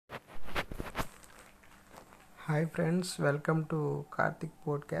Hi friends, welcome to Karthik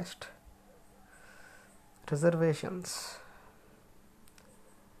podcast. Reservations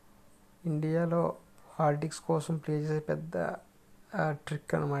ఇండియాలో politics కోసం play చేసే పెద్ద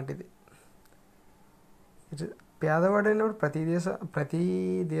ట్రిక్ అన్నమాట ఇది. పేదవాడైనప్పుడు ప్రతి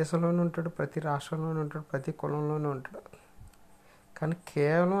దేశంలోనూ ఉంటాడు, ప్రతి రాష్ట్రంలోనూ ఉంటాడు, ప్రతి కులంలోనూ ఉంటాడు. కానీ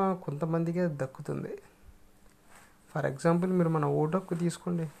కేవలం కొంతమందికే దక్కుతుంది. ఫర్ ఎగ్జాంపుల్, మీరు మన ఓటు హక్కు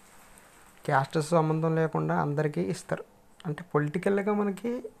తీసుకోండి. క్యాస్ట్ సంబంధం లేకుండా అందరికీ ఇస్తారు. అంటే పొలిటికల్గా మనకి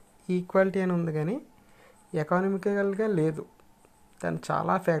ఈక్వాలిటీ అని ఉంది, కానీ ఎకానమికల్గా లేదు. దాని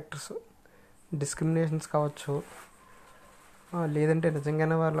చాలా ఫ్యాక్టర్స్, డిస్క్రిమినేషన్స్ కావచ్చు, లేదంటే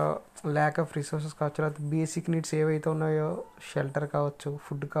నిజంగానే వాళ్ళ ల్యాక్ ఆఫ్ రిసోర్సెస్ కావచ్చు, లేకపోతే బేసిక్ నీడ్స్ ఏవైతే ఉన్నాయో షెల్టర్ కావచ్చు,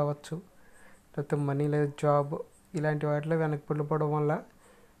 ఫుడ్ కావచ్చు, లేకపోతే మనీ లేదా జాబ్, ఇలాంటి వాటిలో వెనక్కి పడిపోవడం వల్ల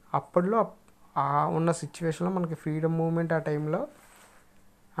అప్పట్లో ఉన్న సిచ్యువేషన్లో మనకి ఫ్రీడమ్ మూవ్మెంట్ ఆ టైంలో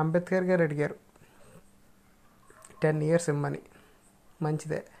అంబేద్కర్ గారు అడిగారు 10 years ఇమ్మని.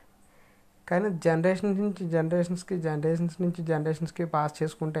 మంచిదే, కానీ జనరేషన్స్ నుంచి జనరేషన్స్కి పాస్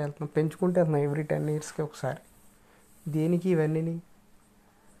చేసుకుంటూ వెళ్తున్నాం, పెంచుకుంటూ వెళ్తున్నాం ఎవ్రీ 10 yearsకి ఒకసారి. దేనికి ఇవన్నీ?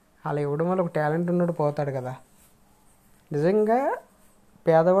 అలా ఇవ్వడం వల్ల ఒక టాలెంట్ ఉన్నాడు పోతాడు కదా. నిజంగా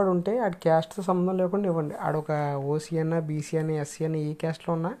పేదవాడు ఉంటే ఆడి క్యాస్ట్తో సంబంధం లేకుండా ఇవ్వండి. ఆడొక ఓసీ అన్నా, బీసీ అని, ఎస్సీ అని, ఏ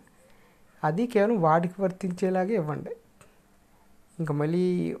క్యాస్ట్లో ఉన్నా అది కేవలం వాడికి వర్తించేలాగే ఇవ్వండి. ఇంకా మళ్ళీ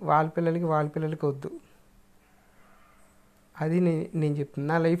వాళ్ళ పిల్లలకి వద్దు. అది నేను చెప్తున్నా.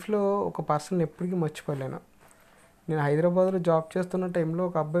 నా లైఫ్లో ఒక పర్సన్ ఎప్పటికీ మర్చిపోలేను. నేను హైదరాబాద్లో జాబ్ చేస్తున్న టైంలో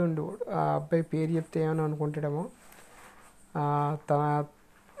ఒక అబ్బాయి ఉండేవాడు. ఆ అబ్బాయి పేరు చెప్తే ఏమని అనుకుంటాడేమో.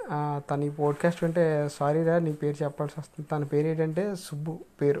 తన ఈ పోడ్కాస్ట్ అంటే సారీరా నీ పేరు చెప్పాల్సి వస్తుంది. తన పేరు ఏంటంటే సుబ్బు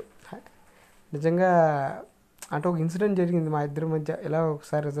పేరు. నిజంగా అంటే ఒక ఇన్సిడెంట్ జరిగింది మా ఇద్దరి మధ్య. ఇలా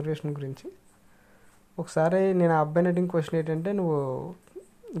ఒకసారి రిజర్వేషన్ గురించి ఒకసారి నేను ఆ అబ్బాయిని అడిగిన క్వశ్చన్ ఏంటంటే, నువ్వు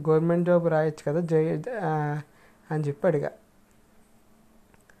గవర్నమెంట్ జాబ్ రాయొచ్చు కదా అని చెప్పి అడిగా.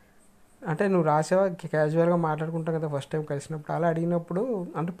 అంటే నువ్వు రాసావా, క్యాజువల్గా మాట్లాడుకుంటాం కదా ఫస్ట్ టైం కలిసినప్పుడు. అలా అడిగినప్పుడు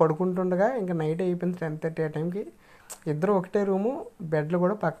అంటే పడుకుంటుండగా ఇంకా నైట్ అయిపోయింది 10:30 ఆ టైంకి. ఇద్దరు ఒకటే రూము, బెడ్లు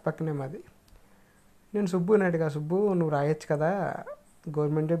కూడా పక్కనే మాది. నేను సుబ్బుని అడిగా, సుబ్బు నువ్వు రాయొచ్చు కదా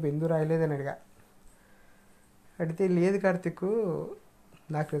గవర్నమెంట్ జాబ్, ఎందుకు రాయలేదని అడిగా. అడిగితే లేదు కార్తిక్,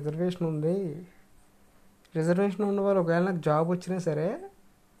 నాకు రిజర్వేషన్ ఉంది. రిజర్వేషన్ ఉన్న వాళ్ళు ఒకవేళ నాకు జాబ్ వచ్చినా సరే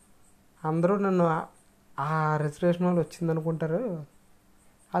అందరూ నన్ను ఆ రిజర్వేషన్ వాళ్ళు వచ్చింది అనుకుంటారు.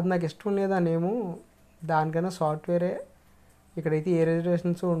 అది నాకు ఇష్టం లేదా నేము, దానికైనా సాఫ్ట్వేరే, ఇక్కడైతే ఏ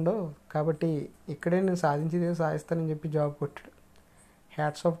రిజర్వేషన్స్ ఉండవు కాబట్టి ఇక్కడే నేను సాధించేది సాధిస్తానని చెప్పి జాబ్ కొట్టాడు.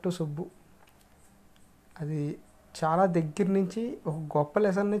 Hats off to Subbu. అది చాలా దగ్గర నుంచి ఒక గొప్ప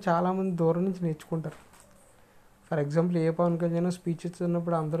లెసన్ని చాలామంది దూరం నుంచి నేర్చుకుంటారు. For example, A Pawan Kalyan speech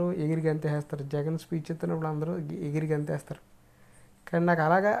ఇస్తున్నప్పుడు అందరూ ఎగిరి గంతేస్తారు, జగన్ స్పీచ్ ఇస్తున్నప్పుడు అందరూ ఎగిరి గంతేస్తారు. కానీ నాకు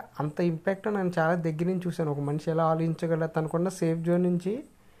అలాగా అంత ఇంపాక్ట్ నేను చాలా దగ్గర నుంచి చూశాను. ఒక మనిషి ఎలా ఆలోచించగలరు, తనకున్న సేఫ్ జోన్ నుంచి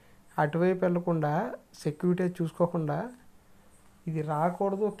అటువైపు వెళ్ళకుండా, సెక్యూరిటీ చూసుకోకుండా, ఇది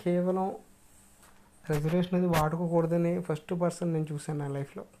రాకూడదు, కేవలం రిజర్వేషన్ అది వాడుకోకూడదని ఫస్ట్ పర్సన్ నేను చూశాను నా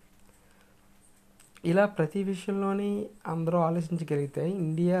లైఫ్లో. ఇలా ప్రతి విషయంలోని అందరూ ఆలోచించగలిగితే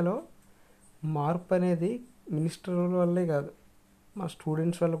ఇండియాలో మార్పు అనేది మినిస్టర్ వల్లే కాదు, మా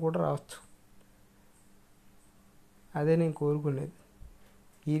స్టూడెంట్స్ వల్ల కూడా రావచ్చు. అదే నేను కోరుకునేది.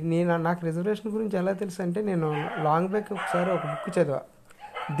 నాకు రిజర్వేషన్ గురించి ఎలా తెలుసు అంటే, నేను లాంగ్ బ్యాక్ ఒకసారి ఒక బుక్ చదివా,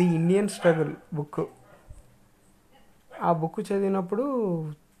 ది ఇండియన్ స్ట్రగుల్ బుక్. ఆ బుక్ చదివినప్పుడు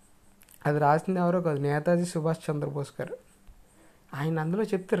అది రాసింది ఎవరో కాదు, నేతాజీ సుభాష్ చంద్రబోస్ గారు. ఆయన అందులో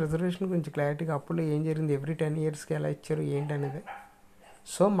చెప్తే రిజర్వేషన్ గురించి క్లారిటీగా అప్పుడు ఏం జరిగింది, ఎవ్రీ 10 yearsకి ఎలా ఇచ్చారు ఏంటి అనేది.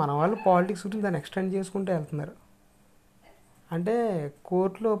 సో మన వాళ్ళు పాలిటిక్స్ గురించి దాన్ని ఎక్స్టెండ్ చేసుకుంటూ వెళ్తున్నారు. అంటే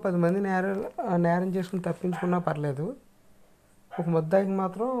కోర్టులో 10 మంది నేరం చేసుకుని తప్పించుకున్నా పర్లేదు, ఒక ముద్దాయికి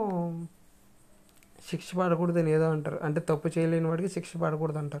మాత్రం శిక్ష పడకూడదని ఏదో అంటారు. అంటే తప్పు చేయలేని వాడికి శిక్ష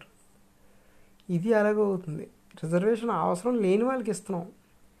పడకూడదు అంటారు. ఇది అలాగే అవుతుంది. రిజర్వేషన్ అవసరం లేని వాళ్ళకి ఇస్తున్నాం.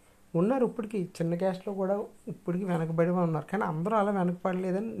 ఉన్నారు ఇప్పటికీ చిన్న క్యాస్ట్లో కూడా ఇప్పటికీ వెనకబడి ఉన్నారు, కానీ అందరూ అలా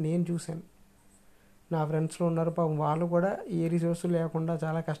వెనకపడలేదని నేను చూశాను. నా ఫ్రెండ్స్లో ఉన్నారు పాపం, వాళ్ళు కూడా ఏ రిసోర్స్ లేకుండా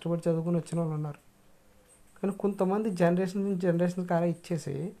చాలా కష్టపడి చదువుకుని వచ్చిన వాళ్ళు ఉన్నారు. కానీ కొంతమంది జనరేషన్ నుంచి జనరేషన్కి అలా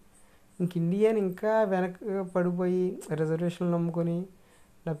ఇచ్చేసి ఇంక ఇండియాని ఇంకా వెనక పడిపోయి రిజర్వేషన్లు నమ్ముకొని,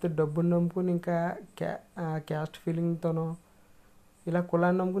 లేకపోతే డబ్బుని నమ్ముకొని, ఇంకా క్యాస్ట్ ఫీలింగ్తోనో ఇలా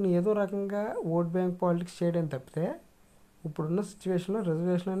కులాన్ని నమ్ముకుని ఏదో రకంగా ఓట్ బ్యాంక్ పాలిటిక్స్ చేయడం తప్పితే ఇప్పుడున్న సిచ్యువేషన్లో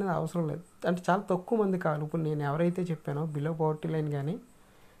రిజర్వేషన్ అనేది అవసరం లేదు. అంటే చాలా తక్కువ మంది కావాలి. ఇప్పుడు నేను ఎవరైతే చెప్పానో బిలో పవర్టీ లైన్ కానీ,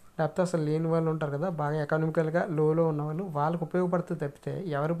 లేకపోతే అసలు లేని వాళ్ళు ఉంటారు కదా, బాగా ఎకనామికల్గా లోలో ఉన్నవాళ్ళు, వాళ్ళకి ఉపయోగపడుతుంది తప్పితే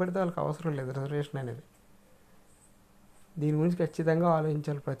ఎవరు పడితే వాళ్ళకి అవసరం లేదు రిజర్వేషన్ అనేది. దీని గురించి ఖచ్చితంగా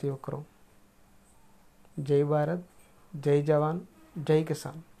ఆలోచించాలి ప్రతి ఒక్కరూ. జై భారత్, జై జవాన్, జై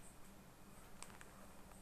కిసాన్.